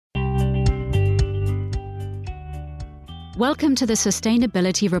Welcome to the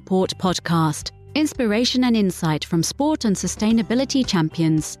Sustainability Report podcast. Inspiration and insight from sport and sustainability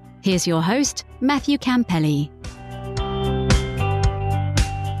champions. Here's your host, Matthew Campelli.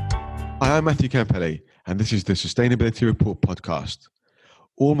 Hi, I'm Matthew Campelli, and this is the Sustainability Report podcast.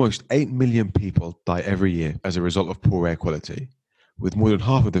 Almost 8 million people die every year as a result of poor air quality, with more than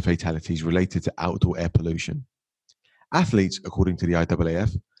half of the fatalities related to outdoor air pollution. Athletes, according to the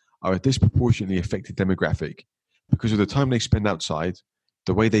IAAF, are a disproportionately affected demographic because of the time they spend outside,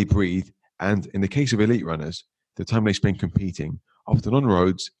 the way they breathe, and, in the case of elite runners, the time they spend competing, often on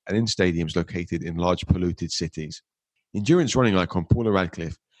roads and in stadiums located in large polluted cities. Endurance running icon Paula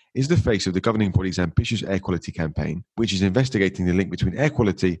Radcliffe is the face of the governing body's ambitious air quality campaign, which is investigating the link between air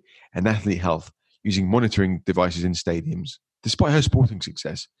quality and athlete health using monitoring devices in stadiums. Despite her sporting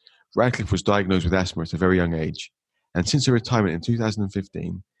success, Radcliffe was diagnosed with asthma at a very young age, and since her retirement in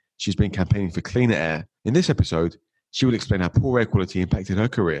 2015, she's been campaigning for cleaner air. In this episode, she will explain how poor air quality impacted her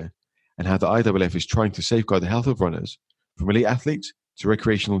career and how the IAAF is trying to safeguard the health of runners, from elite athletes to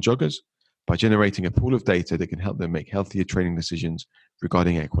recreational joggers, by generating a pool of data that can help them make healthier training decisions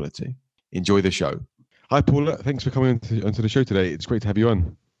regarding air quality. Enjoy the show. Hi, Paula. Thanks for coming onto the show today. It's great to have you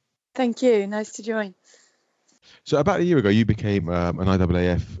on. Thank you. Nice to join. So about a year ago, you became an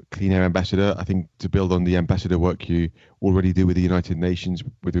IAAF Clean Air Ambassador, I think to build on the ambassador work you already do with the United Nations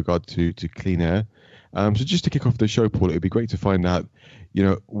with regard to clean air. So just to kick off the show, Paul, it would be great to find out,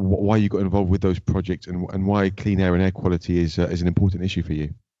 why you got involved with those projects and why clean air and air quality is an important issue for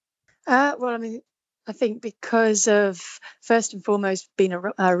you. I think because of, first and foremost, being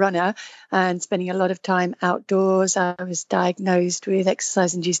a runner and spending a lot of time outdoors. I was diagnosed with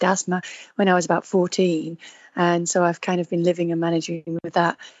exercise-induced asthma when I was about 14. And so I've kind of been living and managing with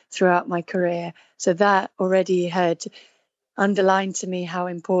that throughout my career. So that already had underlined to me how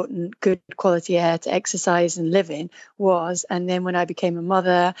important good quality air to exercise and live in was. And then when I became a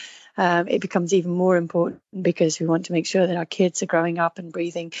mother, it becomes even more important because we want to make sure that our kids are growing up and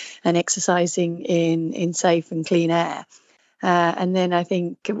breathing and exercising in safe and clean air. And then I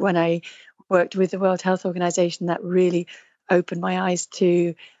think when I worked with the World Health Organization, that really opened my eyes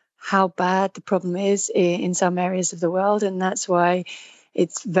to how bad the problem is in some areas of the world. And that's why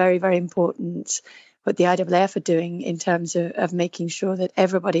it's very, very important what the IAAF are doing in terms of making sure that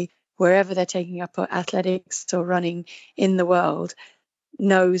everybody, wherever they're taking up athletics or running in the world,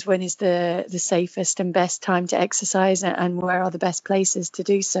 knows when is the safest and best time to exercise and where are the best places to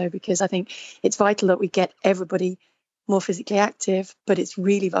do so. Because I think it's vital that we get everybody more physically active, but it's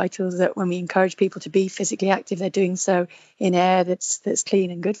really vital that when we encourage people to be physically active, they're doing so in air that's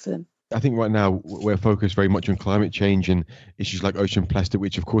clean and good for them. I think right now we're focused very much on climate change and issues like ocean plastic,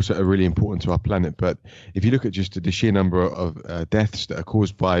 which of course are really important to our planet. But if you look at just the sheer number of deaths that are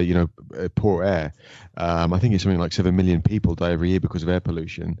caused by, poor air, I think it's something like 7 million people die every year because of air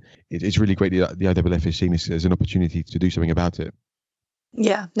pollution. It's really great that the IAAF is seeing this as an opportunity to do something about it.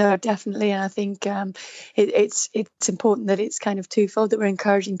 Yeah, no, definitely. And I think it's important that it's kind of twofold, that we're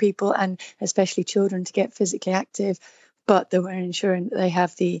encouraging people and especially children to get physically active, but that we're ensuring that they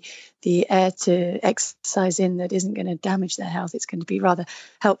have the air to exercise in that isn't going to damage their health. It's going to be rather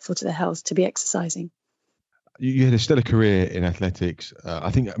helpful to their health to be exercising. You had a stellar career in athletics.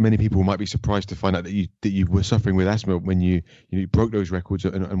 I think many people might be surprised to find out that you were suffering with asthma when you broke those records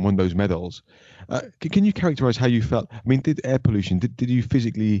and won those medals. Can you characterize how you felt? I mean, did air pollution, did you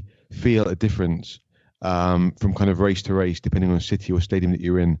physically feel a difference from kind of race to race, depending on city or stadium that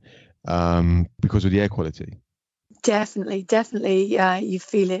you're in, because of the air quality? Definitely. You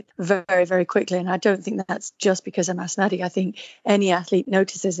feel it very, very quickly. And I don't think that's just because I'm asthmatic. I think any athlete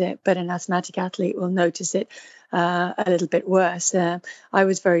notices it, but an asthmatic athlete will notice it a little bit worse. I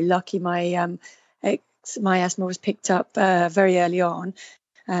was very lucky. My asthma was picked up very early on.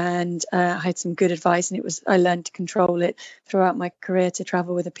 And I had some good advice, and I learned to control it throughout my career to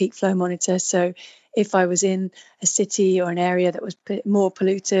travel with a peak flow monitor. So if I was in a city or an area that was more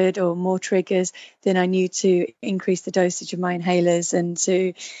polluted or more triggers, then I knew to increase the dosage of my inhalers and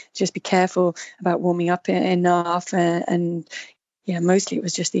to just be careful about warming up enough. And mostly it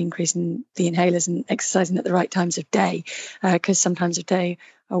was just the increase in the inhalers and exercising at the right times of day, because some times of day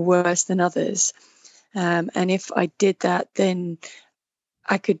are worse than others. And if I did that, then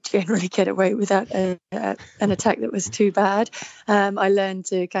I could generally get away without an attack that was too bad. I learned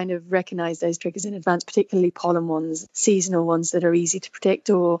to kind of recognize those triggers in advance, particularly pollen ones, seasonal ones that are easy to predict,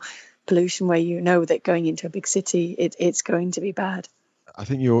 or pollution where you know that going into a big city, it's going to be bad. I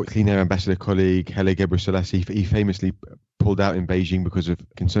think your Clean Air Ambassador colleague, Haile Gebrselassie, he famously pulled out in Beijing because of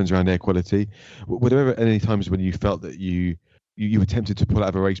concerns around air quality. Were there ever any times when you felt that you you were tempted to pull out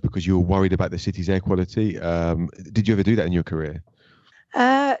of a race because you were worried about the city's air quality. Did you ever do that in your career?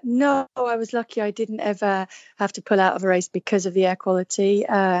 No, I was lucky. I didn't ever have to pull out of a race because of the air quality.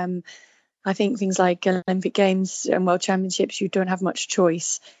 I think things like Olympic Games and World Championships, you don't have much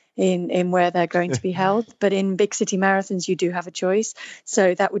choice in where they're going to be held. But in big city marathons, you do have a choice.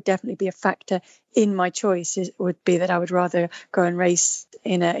 So that would definitely be a factor in my choice. It would be that I would rather go and race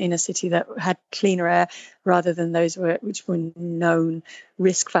in a city that had cleaner air rather than those which were known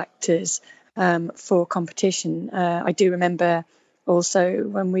risk factors for competition. I do remember also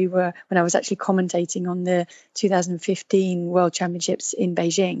when I was actually commentating on the 2015 World Championships in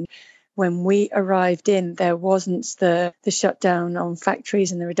Beijing. When we arrived in, there wasn't the shutdown on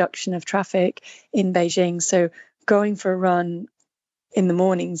factories and the reduction of traffic in Beijing. So going for a run in the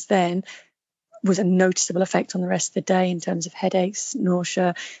mornings then was a noticeable effect on the rest of the day in terms of headaches,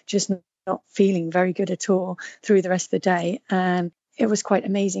 nausea, just not feeling very good at all through the rest of the day. And it was quite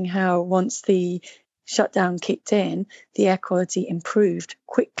amazing how once the shutdown kicked in, the air quality improved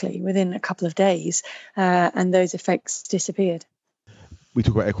quickly within a couple of days, and those effects disappeared. We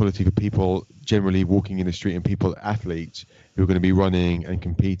talk about air quality for people generally walking in the street and people, athletes who are going to be running and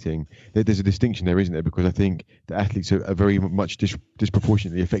competing. There's a distinction there, isn't there? Because I think the athletes are very much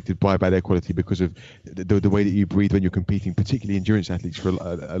disproportionately affected by bad air quality because of the way that you breathe when you're competing, particularly endurance athletes for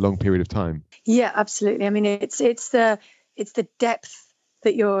a long period of time. Yeah, absolutely. I mean, it's the depth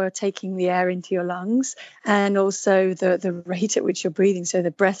that you're taking the air into your lungs, and also the rate at which you're breathing. So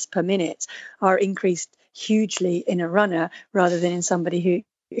the breaths per minute are increased hugely in a runner rather than in somebody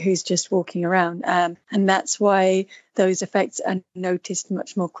who's just walking around. And that's why those effects are noticed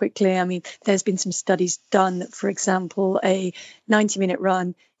much more quickly. I mean, there's been some studies done that, for example, a 90-minute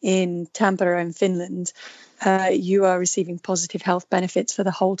run in Tampere in Finland, you are receiving positive health benefits for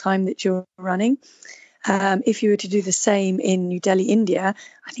the whole time that you're running. If you were to do the same in New Delhi, India,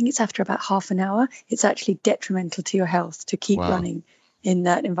 I think it's after about half an hour, it's actually detrimental to your health to keep running in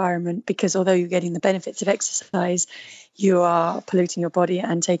that environment, because although you're getting the benefits of exercise, you are polluting your body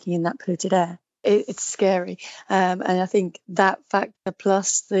and taking in that polluted air. It's scary. And I think that factor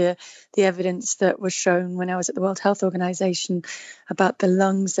plus the evidence that was shown when I was at the World Health Organization about the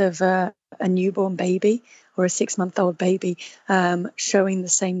lungs of a newborn baby or a 6-month-old baby showing the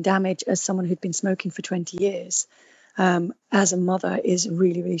same damage as someone who'd been smoking for 20 years. As a mother is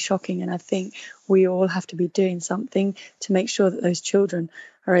really, really shocking. And I think we all have to be doing something to make sure that those children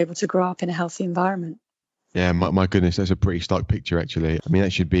are able to grow up in a healthy environment. Yeah, my goodness, that's a pretty stark picture, actually. I mean,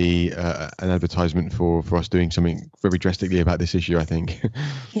 that should be an advertisement for us doing something very drastically about this issue, I think.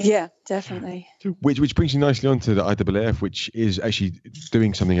 Yeah, definitely. Which brings you nicely on to the IAAF, which is actually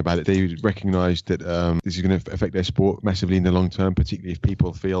doing something about it. They recognise that this is going to affect their sport massively in the long term, particularly if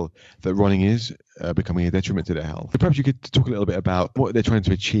people feel that running is becoming a detriment to their health. But perhaps you could talk a little bit about what they're trying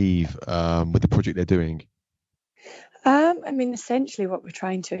to achieve with the project they're doing. I mean, essentially what we're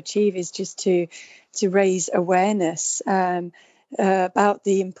trying to achieve is just to raise awareness about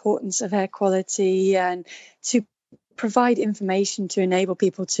the importance of air quality and to provide information to enable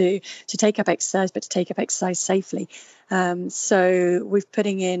people to take up exercise, but to take up exercise safely. So we're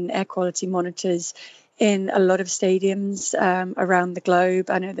putting in air quality monitors in a lot of stadiums around the globe.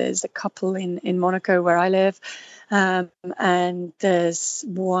 I know there's a couple in Monaco where I live, and there's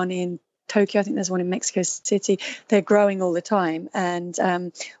one in Tokyo. I think there's one in Mexico City. They're growing all the time. And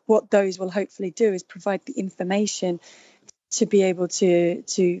what those will hopefully do is provide the information to be able to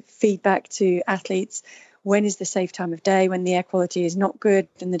feed back to athletes when is the safe time of day, when the air quality is not good,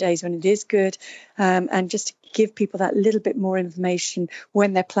 and the days when it is good, and just to give people that little bit more information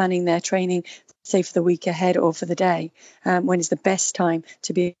when they're planning their training, say for the week ahead or for the day, when is the best time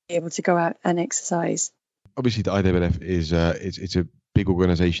to be able to go out and exercise. Obviously, the IAAF is it's a big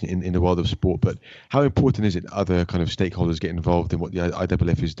organisation in the world of sport, but how important is it that other kind of stakeholders get involved in what the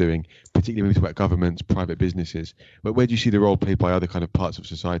IAAF is doing, particularly when we talk about governments, private businesses? But where do you see the role played by other kind of parts of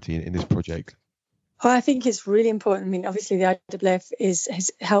society in this project? Well, I think it's really important. I mean, obviously the IAAF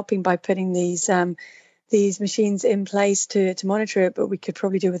is helping by putting these machines in place to monitor it, but we could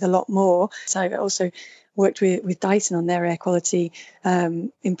probably do with a lot more. So I also worked with Dyson on their air quality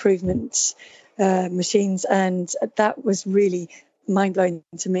improvements machines, and that was really mind-blowing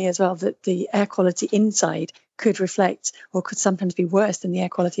to me as well, that the air quality inside could reflect or could sometimes be worse than the air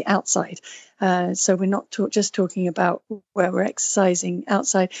quality outside. So we're not just talking about where we're exercising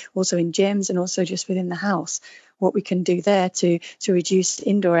outside, also in gyms and also just within the house, what we can do there to reduce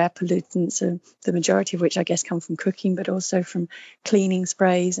indoor air pollutants, the majority of which I guess come from cooking, but also from cleaning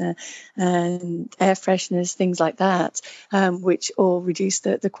sprays and air fresheners, things like that, which all reduce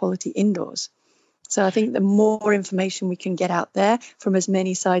the quality indoors. So I think the more information we can get out there from as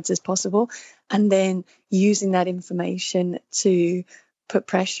many sides as possible, and then using that information to put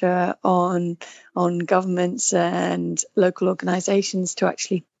pressure on governments and local organisations to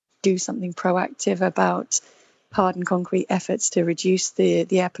actually do something proactive about hard and concrete efforts to reduce the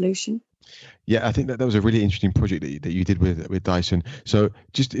air pollution. Yeah, I think that was a really interesting project that you did with Dyson. So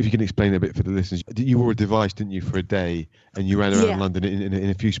just if you can explain a bit for the listeners, you wore a device, didn't you, for a day, and you ran around London in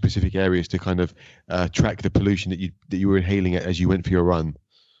a few specific areas to kind of track the pollution that you were inhaling as you went for your run.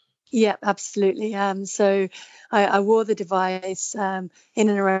 Yeah, absolutely. So I wore the device in and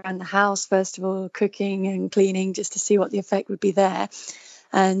around the house, first of all, cooking and cleaning, just to see what the effect would be there.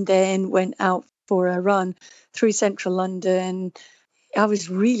 And then went out for a run through central London. I was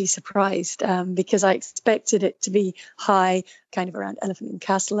really surprised because I expected it to be high, kind of around Elephant and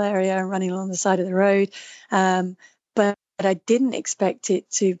Castle area, running along the side of the road. But I didn't expect it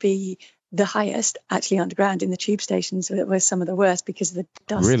to be the highest actually underground in the tube stations. It was some of the worst because of the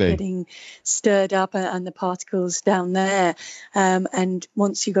dust getting stirred up and the particles down there. And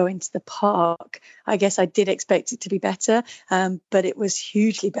once you go into the park, I guess I did expect it to be better, but it was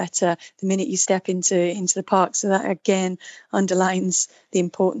hugely better the minute you step into the park. So that again underlines the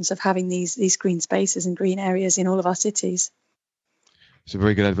importance of having these green spaces and green areas in all of our cities. It's a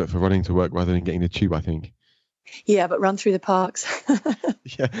very good advert for running to work rather than getting the tube, I think. Yeah, but run through the parks.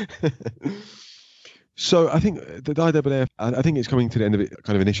 Yeah. So I think the IAAF, I think it's coming to the end of its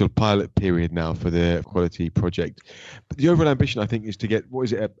kind of initial pilot period now for the quality project. But the overall ambition, I think, is to get,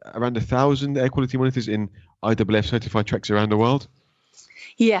 around 1,000 air quality monitors in IAAF certified tracks around the world?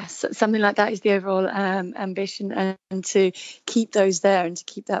 Yes, something like that is the overall ambition, and to keep those there and to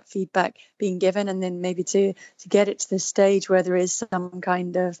keep that feedback being given, and then maybe to get it to the stage where there is some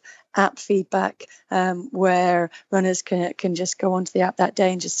kind of app feedback where runners can just go onto the app that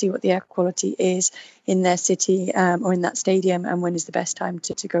day and just see what the air quality is in their city or in that stadium, and when is the best time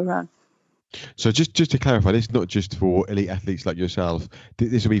to go run. So just to clarify, this is not just for elite athletes like yourself.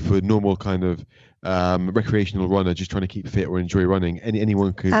 This will be for normal kind of recreational runner just trying to keep fit or enjoy running.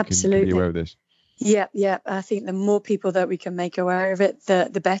 Anyone can be aware of this. Yeah. I think the more people that we can make aware of it,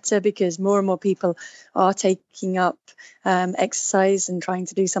 the better, because more and more people are taking up exercise and trying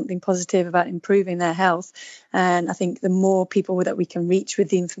to do something positive about improving their health. And I think the more people that we can reach with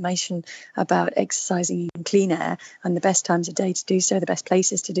the information about exercising in clean air and the best times of day to do so, the best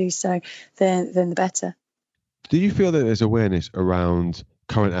places to do so, then the better. Do you feel that there's awareness around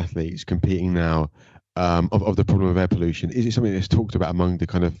current athletes competing now of the problem of air pollution? Is it something that's talked about among the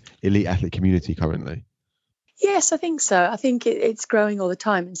kind of elite athlete community currently? Yes, I think so. I think it's growing all the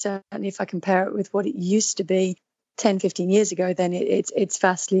time. And certainly if I compare it with what it used to be 10, 15 years ago, then it's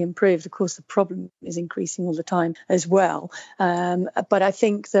vastly improved. Of course, the problem is increasing all the time as well. But I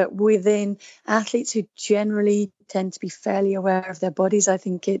think that within athletes who generally tend to be fairly aware of their bodies, I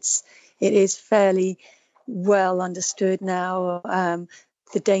think it is fairly well understood now,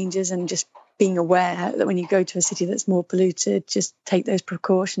 the dangers, and just being aware that when you go to a city that's more polluted, just take those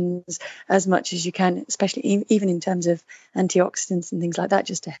precautions as much as you can, especially even in terms of antioxidants and things like that,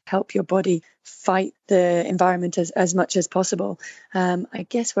 just to help your body fight the environment as much as possible. I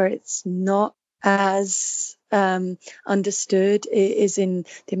guess where it's not as understood is in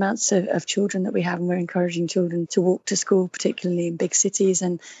the amounts of children that we have, and we're encouraging children to walk to school, particularly in big cities,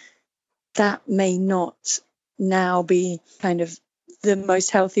 and that may not now be kind of the most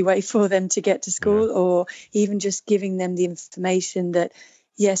healthy way for them to get to school, or even just giving them the information that,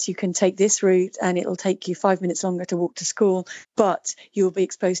 yes, you can take this route and it'll take you 5 minutes longer to walk to school, but you'll be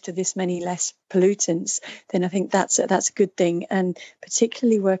exposed to this many less pollutants. Then I think that's a good thing. And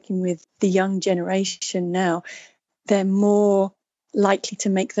particularly working with the young generation now, they're more likely to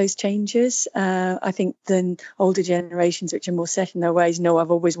make those changes, I think, than older generations, which are more set in their ways. No,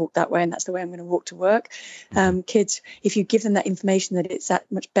 I've always walked that way and that's the way I'm going to walk to work. Kids, if you give them that information that it's that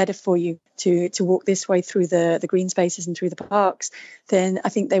much better for you to walk this way through the green spaces and through the parks, then I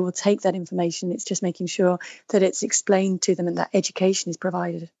think they will take that information. It's just making sure that it's explained to them and that education is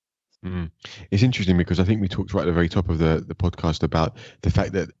provided. It's interesting because I think we talked right at the very top of the podcast about the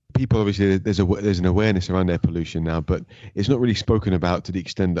fact that people, obviously there's an awareness around air pollution now, but it's not really spoken about to the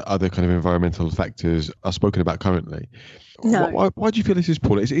extent that other kind of environmental factors are spoken about currently. No. Why do you feel this is,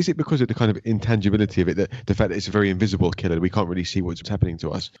 Paula? Is it because of the kind of intangibility of it, that the fact that it's a very invisible killer, we can't really see what's happening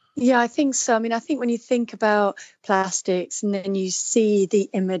to us? Yeah, I think so. I mean, I think when you think about plastics and then you see the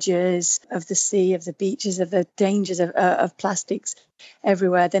images of the sea, of the beaches, of the dangers of plastics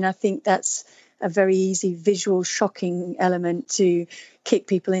everywhere, then I think that's a very easy visual shocking element to kick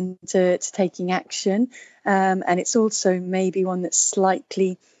people into taking action. And it's also maybe one that's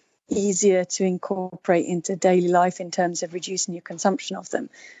slightly easier to incorporate into daily life in terms of reducing your consumption of them.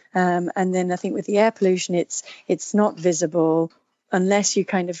 And then I think with the air pollution, it's not visible unless you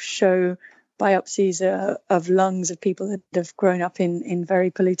kind of show biopsies of lungs of people that have grown up in very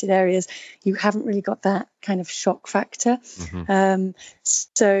polluted areas. You haven't really got that kind of shock factor.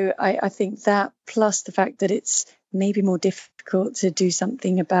 So I think that, plus the fact that it's maybe more difficult to do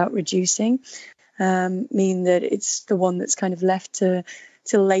something about reducing, mean that it's the one that's kind of left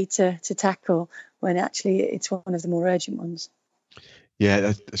till later to tackle, when actually it's one of the more urgent ones. Yeah,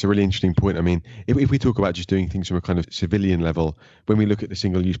 that's a really interesting point. I mean, if we talk about just doing things from a kind of civilian level, when we look at the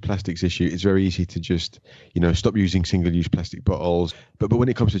single-use plastics issue, it's very easy to just, stop using single-use plastic bottles. But when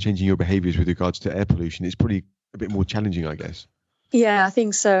it comes to changing your behaviours with regards to air pollution, it's probably a bit more challenging, I guess. Yeah, I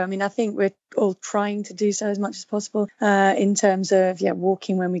think so. I mean, I think we're all trying to do so as much as possible in terms of,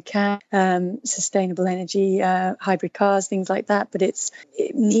 walking when we can, sustainable energy, hybrid cars, things like that. But it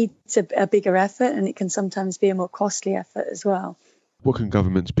needs a bigger effort, and it can sometimes be a more costly effort as well. What can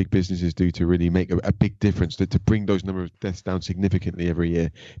governments, big businesses do to really make a big difference, to bring those number of deaths down significantly every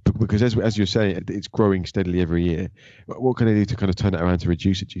year? Because as you're saying, it's growing steadily every year. What can they do to kind of turn it around to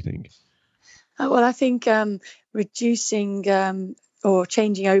reduce it, do you think? Well, I think reducing or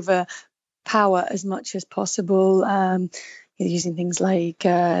changing over power as much as possible, using things like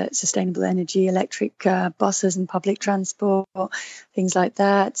sustainable energy, electric buses and public transport, things like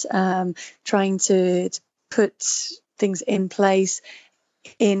that, trying to put things in place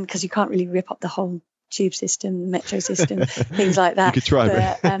because you can't really rip up the whole tube system, metro system, things like that. You could try,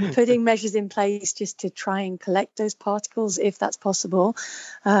 but putting measures in place just to try and collect those particles, if that's possible,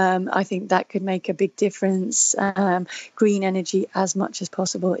 I think that could make a big difference. Green energy as much as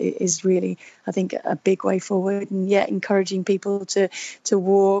possible is really, I think, a big way forward. And encouraging people to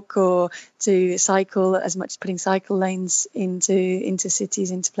walk or to cycle, as much as putting cycle lanes into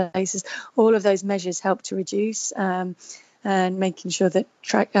cities, into places. All of those measures help to reduce. And making sure that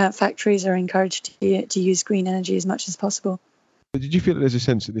factories are encouraged to use green energy as much as possible. Did you feel that there's a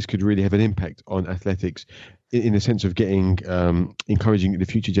sense that this could really have an impact on athletics, in the sense of getting encouraging the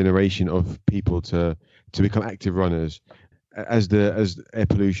future generation of people to become active runners? As air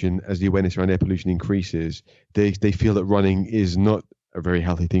pollution, as the awareness around air pollution increases, they feel that running is not a very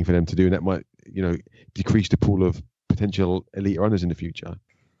healthy thing for them to do, and that might decrease the pool of potential elite runners in the future.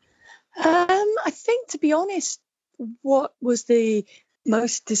 I think, to be honest, what was the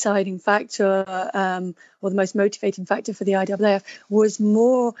most deciding factor or the most motivating factor for the IAAF was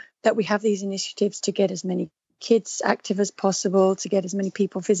more that we have these initiatives to get as many kids active as possible, to get as many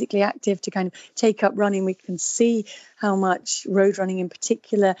people physically active, to kind of take up running. We can see how much road running in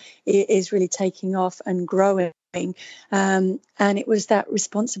particular is really taking off and growing. And it was that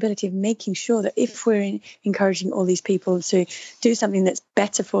responsibility of making sure that if we're encouraging all these people to do something that's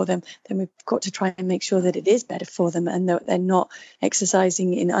better for them, then we've got to try and make sure that it is better for them and that they're not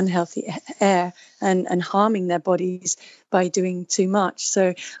exercising in unhealthy air and harming their bodies by doing too much.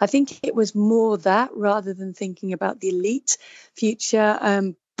 So I think it was more that, rather than thinking about the elite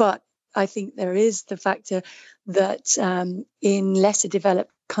future. But I think there is the factor that in lesser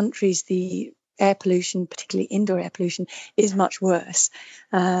developed countries, the air pollution, particularly indoor air pollution, is much worse.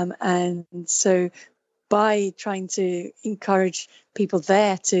 And so by trying to encourage people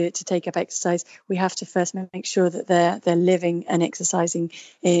there to take up exercise, we have to first make sure that they're living and exercising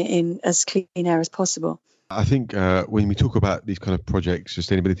in as clean air as possible. I think when we talk about these kind of projects,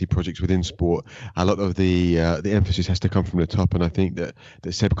 sustainability projects within sport, a lot of the emphasis has to come from the top. And I think that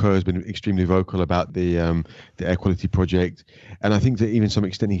Seb Coe has been extremely vocal about the air quality project. And I think that even to some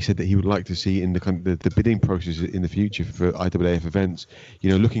extent he said that he would like to see in the bidding process in the future for IAAF events,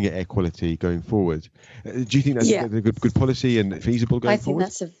 looking at air quality going forward. Do you think that's a good policy and feasible going forward?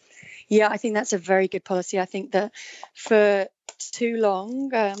 I think that's a very good policy. I think that for too long,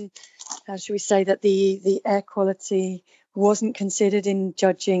 how should we say, that the air quality wasn't considered in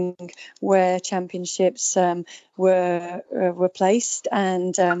judging where championships were placed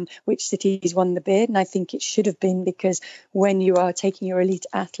and which cities won the bid. And I think it should have been, because when you are taking your elite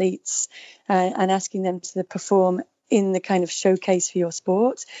athletes and asking them to perform in the kind of showcase for your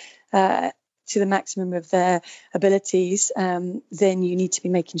sport to the maximum of their abilities, then you need to be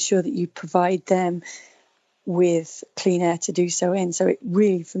making sure that you provide them with clean air to do so in. So it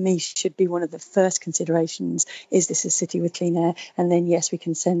really, for me, should be one of the first considerations. Is this a city with clean air? And then, yes, we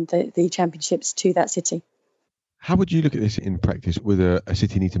can send the championships to that city. How would you look at this in practice? Would a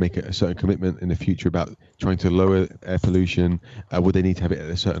city need to make a certain commitment in the future about trying to lower air pollution? Would they need to have it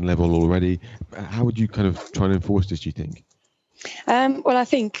at a certain level already? How would you kind of try and enforce this, do you think? Well, I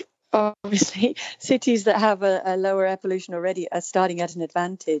think obviously cities that have a lower air pollution already are starting at an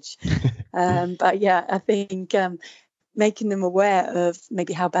advantage. But yeah, I think making them aware of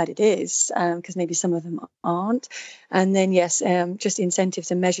maybe how bad it is, because maybe some of them aren't. And then, yes, just incentives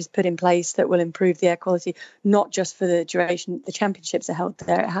and measures put in place that will improve the air quality, not just for the duration the championships are held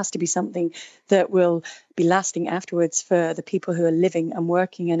there. It has to be something that will be lasting afterwards for the people who are living and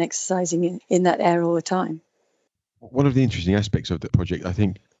working and exercising in that air all the time. One of the interesting aspects of the project, I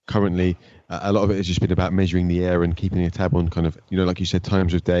think, currently a lot of it has just been about measuring the air and keeping a tab on kind of, like you said,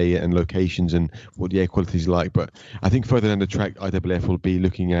 times of day and locations and what the air quality is like. But I think further down the track, IAAF will be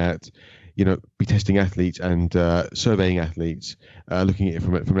looking at, be testing athletes and surveying athletes, looking at it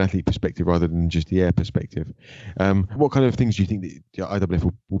from an athlete perspective rather than just the air perspective. What kind of things do you think the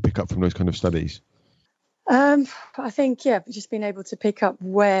IAAF will pick up from those kind of studies? I think, just being able to pick up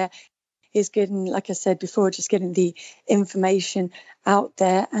where is getting, like I said before, just getting the information out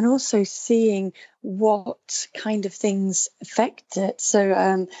there and also seeing what kind of things affect it. So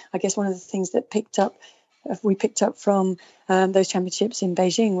I guess one of the things that we picked up from those championships in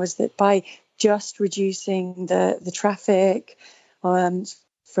Beijing was that by just reducing the traffic,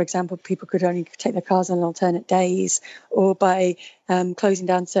 for example, people could only take their cars on alternate days, or by closing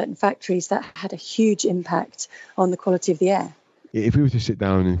down certain factories, that had a huge impact on the quality of the air. If we were to sit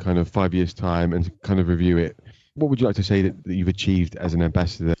down in kind of 5 years' time and kind of review it, what would you like to say that you've achieved as an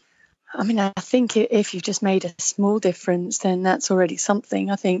ambassador? I mean, I think if you've just made a small difference, then that's already something.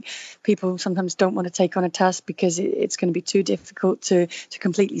 I think people sometimes don't want to take on a task because it's going to be too difficult to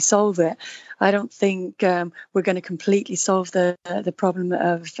completely solve it. I don't think we're going to completely solve the problem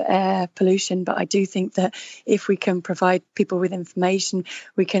of air pollution, but I do think that if we can provide people with information,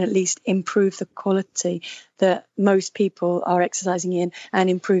 we can at least improve the quality that most people are exercising in and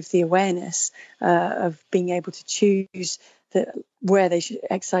improve the awareness of being able to choose where they should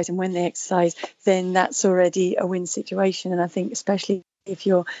exercise and when they exercise. Then that's already a win situation. And I think especially if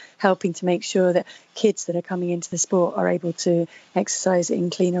you're helping to make sure that kids that are coming into the sport are able to exercise in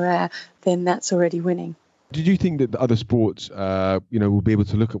cleaner air, then that's already winning. Did you think that the other sports, will be able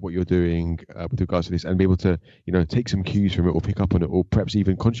to look at what you're doing with regards to this and be able to, take some cues from it or pick up on it or perhaps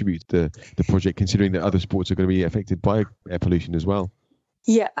even contribute to the project, considering that other sports are going to be affected by air pollution as well?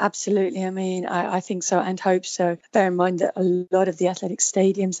 Yeah, absolutely. I mean, I think so and hope so. Bear in mind that a lot of the athletic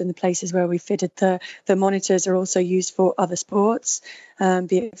stadiums and the places where we fitted the monitors are also used for other sports,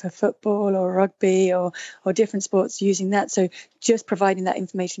 be it for football or rugby or different sports using that. So just providing that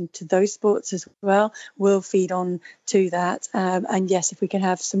information to those sports as well will feed on to that. And yes, if we can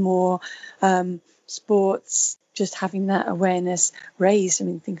have some more sports just having that awareness raised. I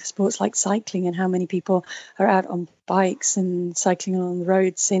mean, think of sports like cycling and how many people are out on bikes and cycling along the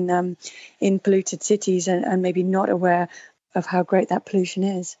roads in polluted cities and maybe not aware of how great that pollution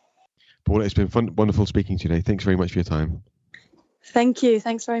is. Paula, it's been wonderful speaking to you today. Thanks very much for your time. Thank you.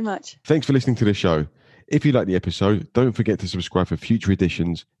 Thanks very much. Thanks for listening to the show. If you like the episode, don't forget to subscribe for future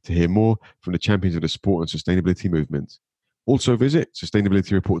editions to hear more from the champions of the sport and sustainability movement. Also visit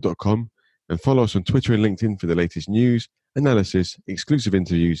sustainabilityreport.com and follow us on Twitter and LinkedIn for the latest news, analysis, exclusive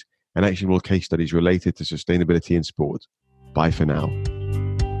interviews, and actionable case studies related to sustainability in sport. Bye for now.